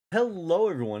Hello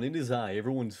everyone, it is I,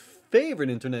 everyone's favorite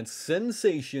internet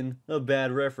sensation, A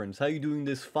Bad Reference. How you doing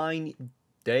this fine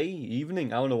day,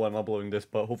 evening? I don't know why I'm uploading this,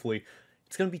 but hopefully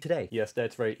it's gonna be today. Yes,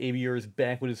 that's right, ABR is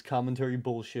back with his commentary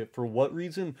bullshit. For what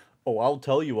reason? Oh, I'll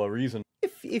tell you what reason.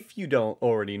 If you don't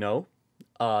already know,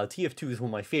 TF2 is one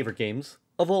of my favorite games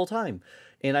of all time.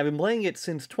 And I've been playing it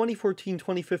since 2014,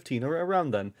 2015, or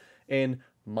around then. And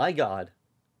my god,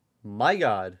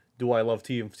 do I love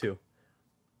TF2.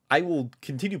 I will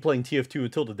continue playing TF2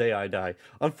 until the day I die.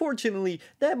 Unfortunately,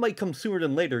 that might come sooner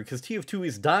than later, because TF2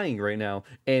 is dying right now,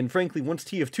 and frankly, once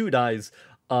TF2 dies,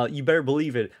 you better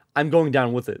believe it, I'm going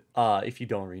down with it. If you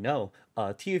don't already know,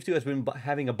 TF2 has been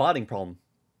having a botting problem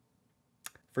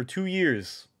for 2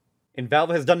 years, and Valve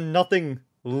has done nothing,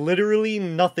 literally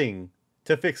nothing,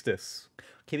 to fix this.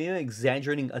 Okay, maybe I'm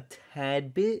exaggerating a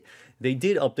tad bit. They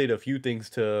did update a few things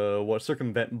to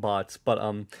circumvent bots, but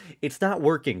it's not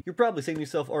working. You're probably saying to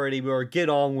yourself already, or get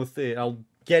on with it.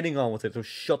 Getting on with it, so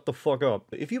shut the fuck up.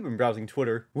 If you've been browsing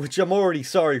Twitter, which I'm already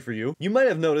sorry for you, you might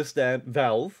have noticed that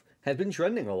Valve has been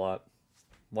trending a lot.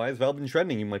 Why has Valve been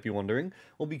trending, you might be wondering?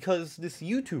 Well, because this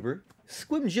YouTuber,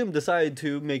 Squim Jim, decided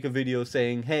to make a video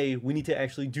saying, hey, we need to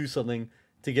actually do something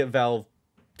to get Valve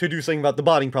to do something about the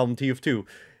botting problem TF2.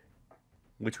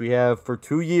 Which we have for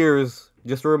 2 years.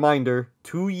 Just a reminder,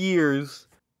 2 years.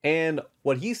 And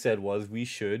what he said was we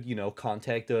should,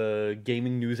 contact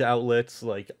gaming news outlets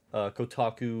like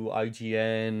Kotaku,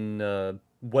 IGN,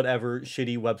 whatever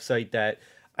shitty website that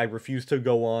I refuse to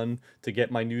go on to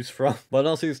get my news from. But in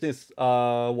all seriousness,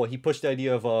 he pushed the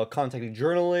idea of contacting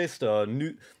journalists,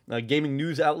 gaming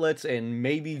news outlets, and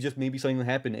maybe something will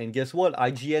happen. And guess what?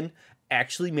 IGN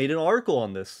actually made an article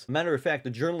on this. Matter of fact, a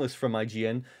journalist from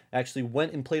IGN actually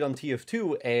went and played on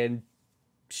TF2, and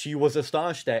she was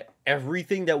astonished that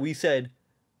everything that we said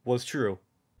was true.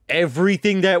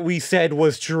 Everything that we said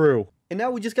was true. And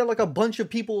now we just got like a bunch of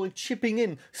people chipping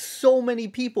in. So many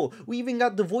people. We even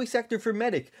got the voice actor for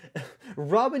Medic.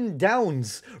 Robin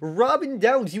Downs. Robin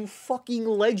Downs, you fucking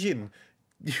legend.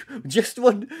 Just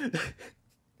when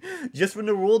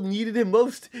the world needed him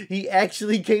most, he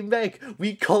actually came back.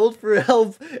 We called for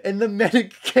help, and the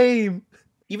medic came.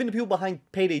 Even the people behind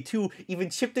Payday 2 even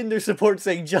chipped in their support,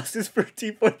 saying justice for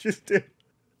T-Punches 2.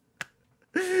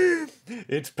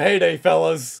 It's Payday,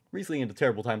 fellas! Recently had a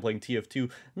terrible time playing TF2,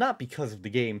 not because of the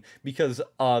game, because,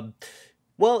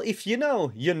 well, if you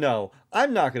know, you know.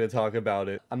 I'm not going to talk about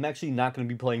it. I'm actually not going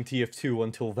to be playing TF2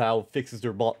 until Valve fixes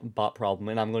their bot problem,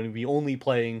 and I'm going to be only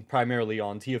playing primarily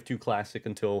on TF2 Classic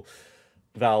until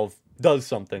Valve does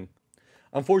something.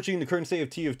 Unfortunately, in the current state of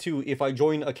TF2, if I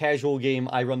join a casual game,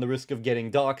 I run the risk of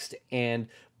getting doxxed and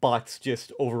bots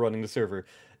just overrunning the server.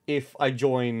 If I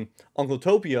join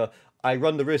Uncletopia, I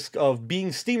run the risk of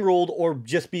being steamrolled or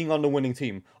just being on the winning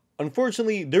team.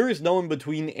 Unfortunately, there is no in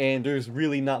between, and there's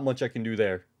really not much I can do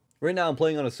there. Right now, I'm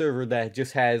playing on a server that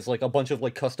just has like a bunch of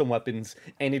like custom weapons,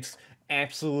 and it's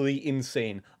absolutely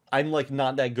insane. I'm like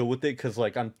not that good with it because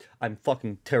like I'm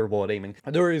fucking terrible at aiming.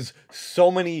 There is so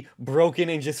many broken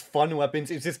and just fun weapons.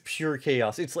 It's just pure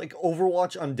chaos. It's like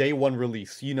Overwatch on day 1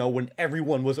 release, when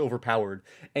everyone was overpowered.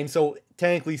 And so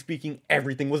technically speaking,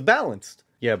 everything was balanced.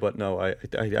 Yeah, but no,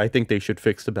 I think they should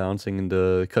fix the balancing in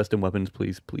the custom weapons,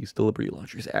 please. The Liberty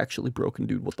Launcher is actually broken,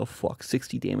 dude. What the fuck?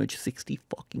 60 damage, 60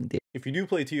 fucking damage. If you do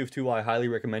play TF2, I highly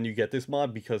recommend you get this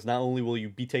mod, because not only will you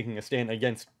be taking a stand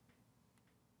against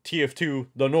TF2,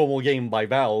 the normal game by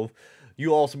Valve,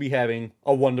 you'll also be having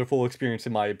a wonderful experience,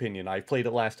 in my opinion. I played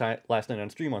it last night on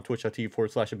stream on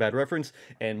twitch.tv/abadreference,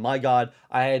 and my god,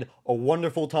 I had a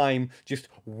wonderful time just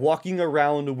walking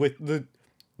around with the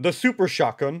super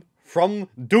shotgun from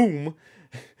Doom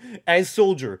as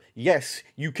Soldier. Yes,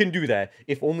 you can do that.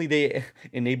 If only they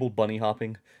enabled bunny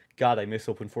hopping. God, I miss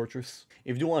Open Fortress.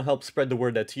 If you want to help spread the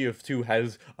word that TF2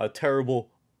 has a terrible,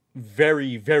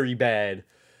 very, very bad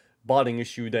botting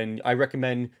issue, then I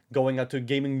recommend going out to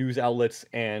gaming news outlets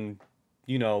and,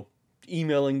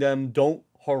 emailing them. Don't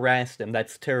harass them.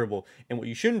 That's terrible. And what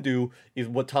you shouldn't do is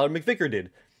what Tyler McVicker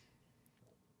did.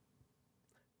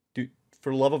 Dude,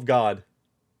 for the love of God,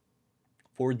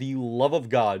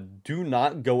 do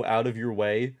not go out of your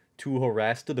way to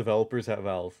harass the developers at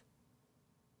Valve.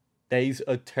 That is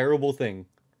a terrible thing.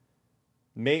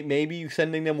 Maybe you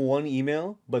sending them one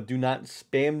email, but do not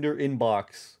spam their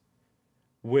inbox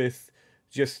with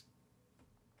just,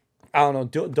 I don't know,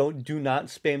 do not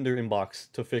spam their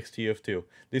inbox to fix TF2.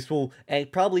 This will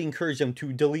probably encourage them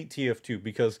to delete TF2,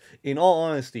 because in all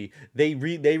honesty, they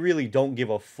really don't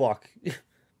give a fuck.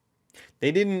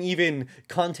 They didn't even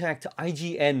contact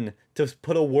IGN to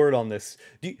put a word on this.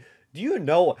 Do you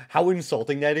know how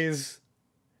insulting that is?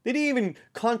 They didn't even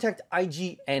contact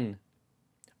IGN.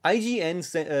 IGN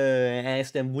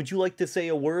asked them, would you like to say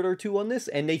a word or two on this?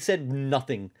 And they said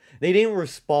nothing. They didn't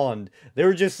respond. They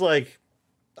were just like,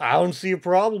 I don't see a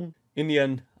problem. In the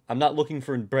end, I'm not looking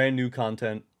for brand new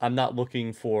content. I'm not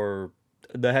looking for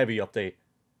the heavy update.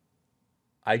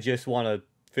 I just want to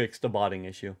fix the botting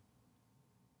issue.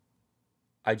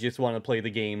 I just want to play the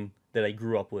game that I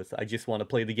grew up with. I just want to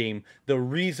play the game. The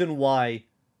reason why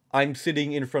I'm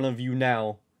sitting in front of you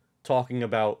now talking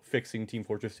about fixing Team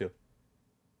Fortress 2.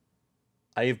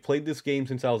 I have played this game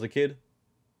since I was a kid.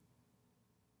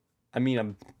 I mean,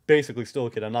 I'm basically still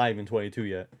a kid. I'm not even 22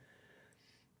 yet.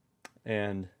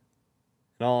 And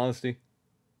in all honesty,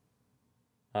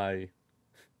 I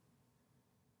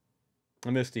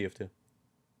miss TF2.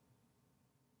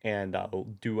 And I'll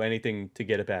do anything to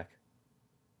get it back.